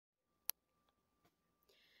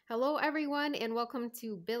Hello, everyone, and welcome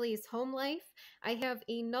to Billy's Home Life. I have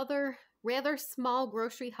another rather small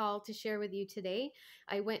grocery haul to share with you today.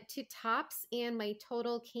 I went to Tops and my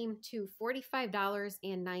total came to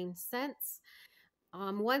 $45.09.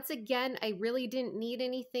 Once again, I really didn't need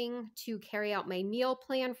anything to carry out my meal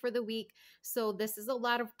plan for the week, so this is a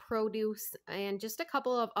lot of produce and just a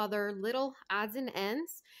couple of other little odds and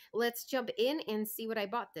ends. Let's jump in and see what I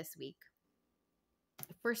bought this week.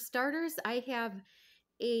 For starters, I have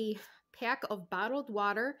a pack of bottled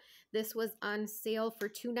water. This was on sale for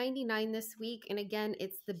 $2.99 this week. And again,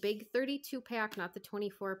 it's the big 32 pack, not the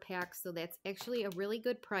 24 pack. So that's actually a really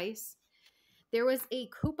good price. There was a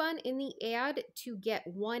coupon in the ad to get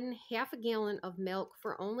 1/2 gallon of milk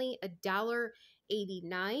for only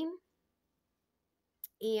 $1.89.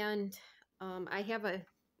 And I have a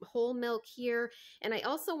whole milk here. And I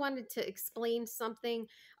also wanted to explain something.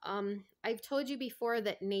 I've told you before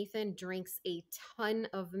that Nathan drinks a ton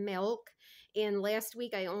of milk. And last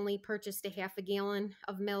week I only purchased 1/2 gallon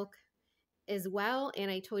of milk as well. And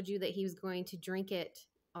I told you that he was going to drink it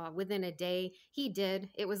within a day. He did.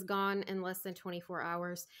 It was gone in less than 24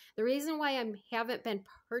 hours. The reason why I haven't been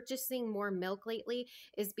purchasing more milk lately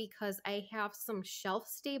is because I have some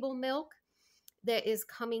shelf-stable milk that is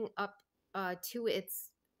coming up to its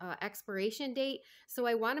expiration date. So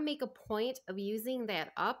I want to make a point of using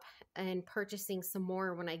that up and purchasing some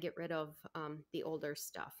more when I get rid of the older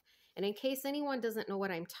stuff. And in case anyone doesn't know what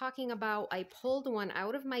I'm talking about, I pulled one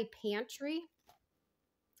out of my pantry.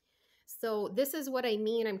 So this is what I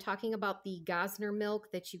mean. I'm talking about the Gosner milk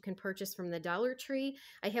that you can purchase from the Dollar Tree.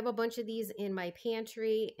 I have a bunch of these in my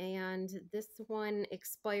pantry, and this one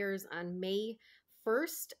expires on May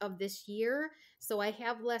 1st of this year. So I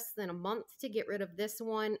have less than a month to get rid of this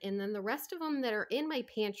one. And then the rest of them that are in my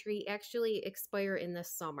pantry actually expire in the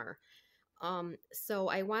summer. So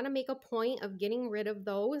I want to make a point of getting rid of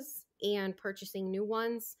those and purchasing new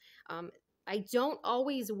ones. I don't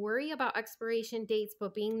always worry about expiration dates,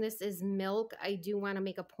 but being this is milk, I do want to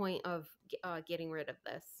make a point of getting rid of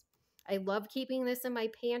this. I love keeping this in my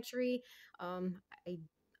pantry. I'm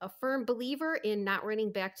a firm believer in not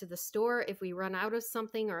running back to the store. If we run out of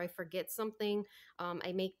something or I forget something,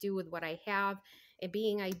 I make do with what I have. And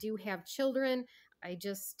being I do have children, I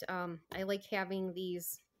just, I like having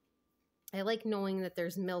these, I like knowing that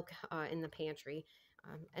there's milk in the pantry.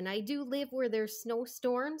 And I do live where there's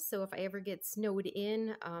snowstorms, so if I ever get snowed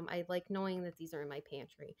in, I like knowing that these are in my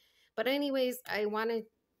pantry. But anyways, I wanted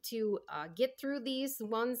to get through these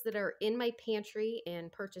ones that are in my pantry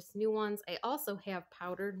and purchase new ones. I also have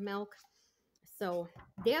powdered milk, so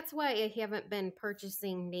that's why I haven't been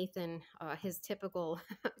purchasing Nathan his typical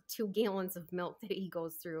 2 gallons of milk that he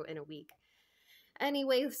goes through in a week.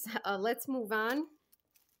 Anyways, let's move on.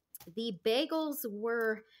 The bagels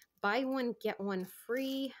were buy one, get one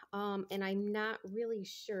free, and I'm not really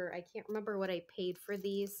sure. I can't remember what I paid for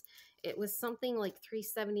these. It was something like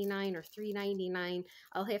 $3.79 or $3.99.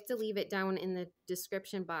 I'll have to leave it down in the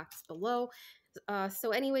description box below. So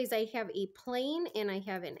anyways, I have a plain and I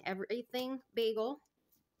have an everything bagel.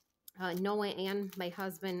 Noah and my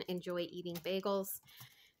husband enjoy eating bagels.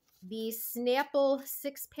 The Snapple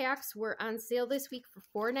 6-packs were on sale this week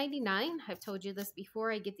for $4.99. I've told you this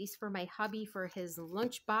before. I get these for my hubby for his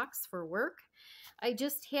lunchbox for work. I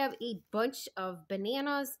just have a bunch of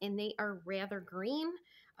bananas, and they are rather green.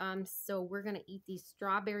 So we're going to eat these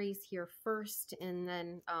strawberries here first, and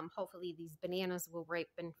then hopefully these bananas will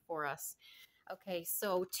ripen for us. Okay,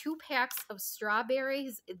 so 2 packs of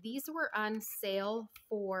strawberries. These were on sale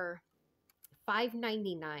for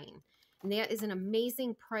 $5.99. And that is an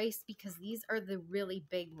amazing price because these are the really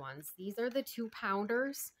big ones. These are the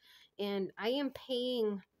 2-pounders, and I am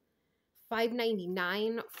paying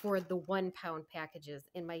 $5.99 for the 1-pound packages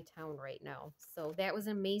in my town right now. So that was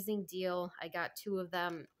an amazing deal. I got 2 of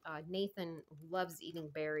them. Nathan loves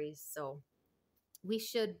eating berries, so we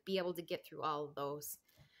should be able to get through all of those.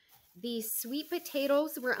 The sweet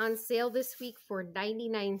potatoes were on sale this week for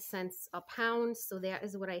 99 cents a pound. So that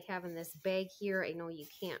is what I have in this bag here. I know you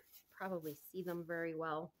can't probably see them very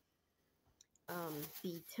well.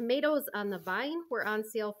 The tomatoes on the vine were on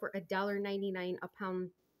sale for $1.99 a pound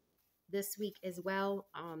this week as well.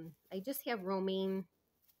 I just have romaine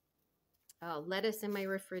lettuce in my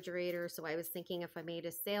refrigerator, so I was thinking if I made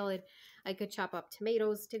a salad, I could chop up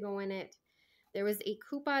tomatoes to go in it. There was a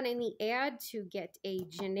coupon in the ad to get a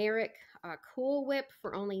generic Cool Whip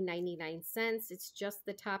for only 99 cents. It's just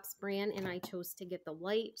the Tops brand, and I chose to get the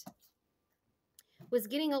light. Was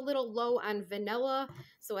getting a little low on vanilla,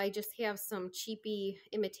 so I just have some cheapy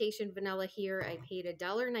imitation vanilla here. I paid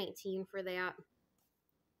 $1.19 for that.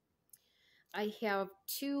 I have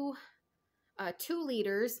 2 2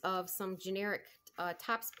 liters of some generic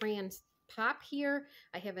Tops brand pop here.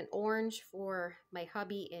 I have an orange for my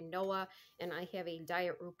hubby and Noah, and I have a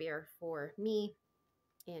diet root beer for me.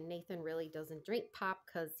 And Nathan really doesn't drink pop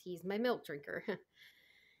because he's my milk drinker.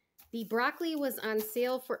 The broccoli was on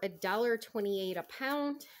sale for $1.28 a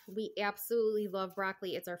pound. We absolutely love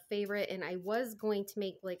broccoli. It's our favorite, and I was going to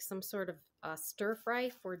make like some sort of stir fry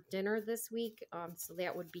for dinner this week, so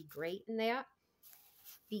that would be great in that.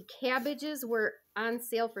 The cabbages were on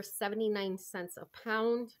sale for 79 cents a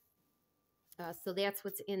pound. So that's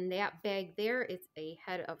what's in that bag there. It's a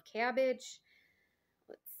head of cabbage.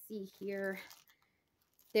 Let's see here.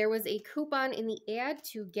 There was a coupon in the ad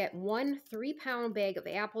to get 1 3-pound bag of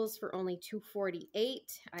apples for only $2.48.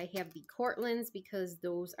 I have the Cortlands because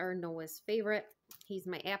those are Noah's favorite. He's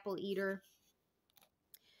my apple eater.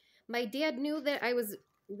 My dad knew that I was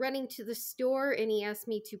running to the store and he asked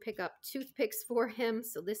me to pick up toothpicks for him.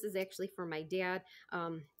 So this is actually for my dad.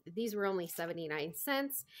 These were only 79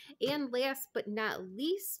 cents. And last but not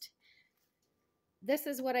least, this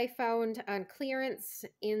is what I found on clearance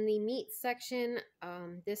in the meat section.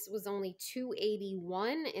 This was only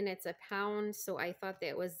 $2.81 and it's a pound, so I thought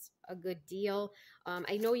that was a good deal.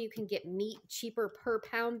 I know you can get meat cheaper per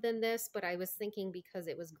pound than this, but I was thinking because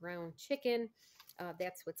it was ground chicken,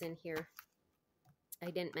 that's what's in here. I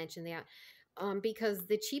didn't mention that. Because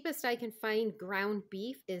the cheapest I can find ground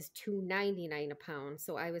beef is $2.99 a pound.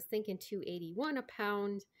 So I was thinking $2.81 a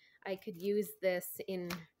pound. I could use this in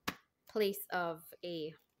place of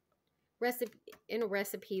a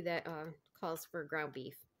recipe that calls for ground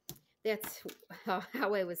beef. That's how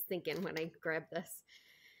I was thinking when I grabbed this.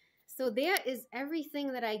 So that is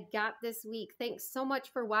everything that I got this week. Thanks so much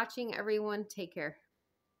for watching, everyone. Take care.